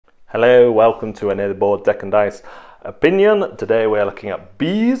Hello, welcome to another board deck and dice opinion. Today we're looking at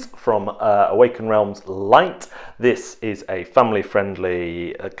Bees from Awaken Realms Lite. This is a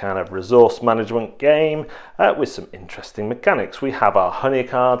family-friendly kind of resource management game with some interesting mechanics. We have our honey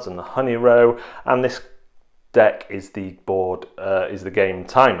cards and the honey row, and this deck is the game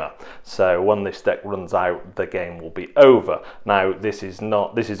timer. So when this deck runs out, the game will be over. Now this is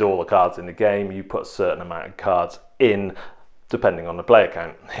all the cards in the game. You put a certain amount of cards in depending on the player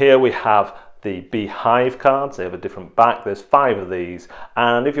count. Here we have the Beehive cards. They have a different back. There's 5 of these,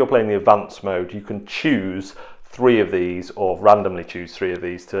 and if you're playing the advanced mode, you can choose 3 of these or randomly choose 3 of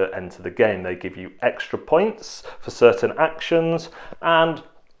these to enter the game. They give you extra points for certain actions, and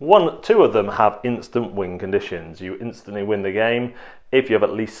 2 of them have instant win conditions. You instantly win the game if you have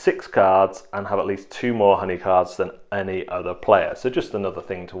at least 6 cards and have at least 2 more honey cards than any other player. So just another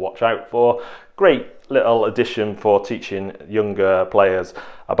thing to watch out for. Great little addition for teaching younger players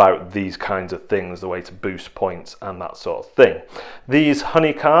about these kinds of things, the way to boost points and that sort of thing. These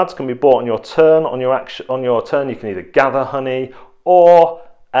honey cards can be bought on your turn. On your turn, you can either gather honey or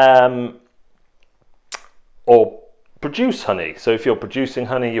produce honey. So if you're producing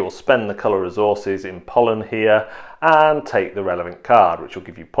honey, you will spend the colour resources in pollen here and take the relevant card, which will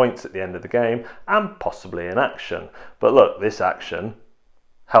give you points at the end of the game and possibly an action. But look, this action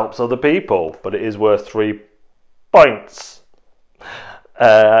helps other people, but it is worth 3 points.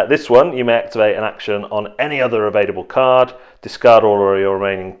 This one, you may activate an action on any other available card, discard all of your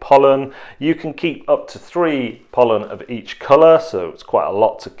remaining pollen. You can keep up to 3 pollen of each colour, so it's quite a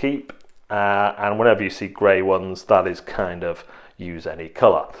lot to keep. And whenever you see grey ones, that is kind of use any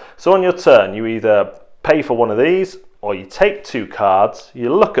colour. So on your turn, you either pay for one of these, or you take 2 cards,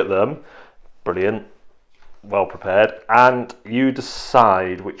 you look at them, brilliant, well prepared, and you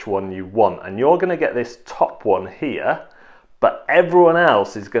decide which one you want. And you're going to get this top one here, but everyone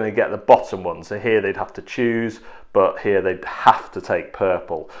else is going to get the bottom one. So here they'd have to choose, but here they'd have to take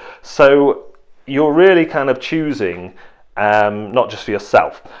purple. So you're really kind of choosing not just for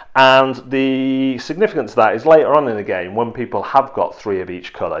yourself. And the significance of that is later on in the game, when people have got 3 of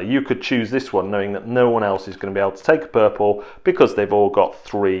each colour, you could choose this one knowing that no one else is going to be able to take a purple because they've all got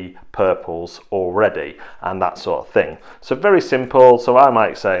 3 purples already and that sort of thing. So very simple. So I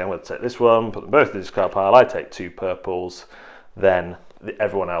might say I'm going to take this one, put them both in this card pile, I take 2 purples, then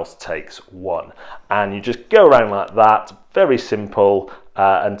everyone else takes 1, and you just go around like that. Very simple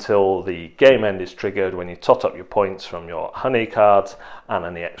until the game end is triggered, when you tot up your points from your honey cards and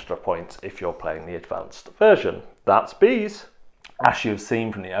any extra points if you're playing the advanced version. That's Bees. As you've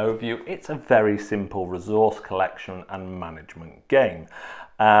seen from the overview, it's a very simple resource collection and management game.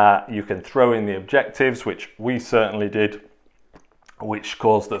 You can throw in the objectives, which we certainly did, which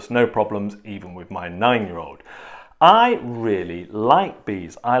caused us no problems even with my 9-year-old. I really like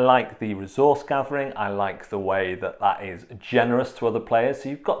Bees. I like the resource gathering. I like the way that that is generous to other players. So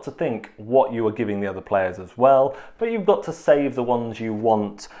you've got to think what you are giving the other players as well, but you've got to save the ones you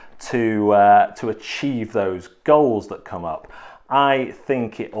want to achieve those goals that come up. I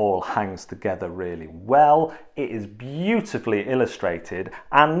think it all hangs together really well. It is beautifully illustrated,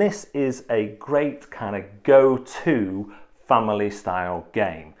 and this is a great kind of go-to family style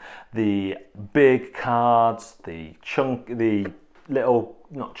game. The big cards, the little,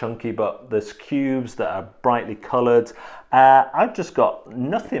 not chunky, but there's cubes that are brightly coloured. I've just got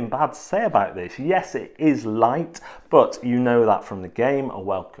nothing bad to say about this. Yes, it is light, but you know that from the game,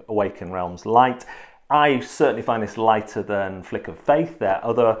 Awaken Realms Lite. I certainly find this lighter than Flick of Faith, their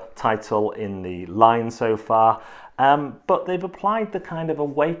other title in the line so far. But they've applied the kind of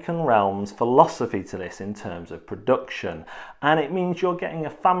Awaken Realms philosophy to this in terms of production. And it means you're getting a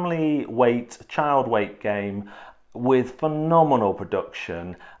family weight, child weight game with phenomenal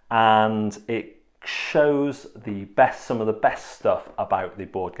production, and it shows some of the best stuff about the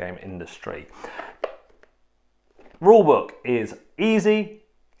board game industry. Rulebook is easy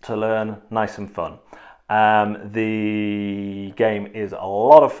to learn, nice and fun. The game is a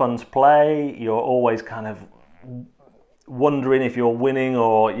lot of fun to play. You're always kind of wondering if you're winning,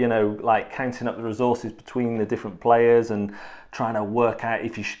 or like counting up the resources between the different players and trying to work out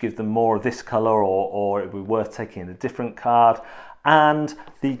if you should give them more of this colour or it would be worth taking a different card. And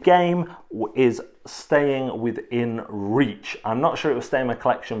the game is staying within reach. I'm not sure it will stay in my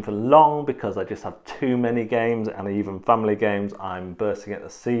collection for long because I just have too many games, and even family games I'm bursting at the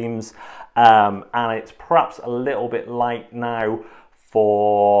seams, and it's perhaps a little bit light now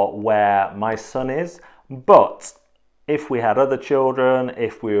for where my son is. But if we had other children,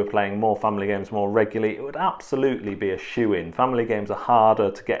 if we were playing more family games more regularly, it would absolutely be a shoe-in. Family games are harder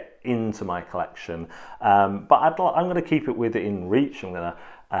to get into my collection, but I'm going to keep it within reach. I'm going to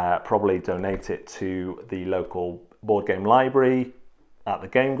probably donate it to the local board game library at the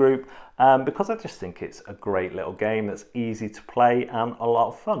game group, because I just think it's a great little game that's easy to play and a lot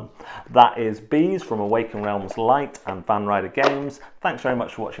of fun. That is Bees from Awaken Realms Lite and Van Ryder Games. Thanks very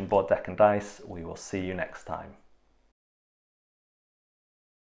much for watching Board Deck and Dice. We will see you next time.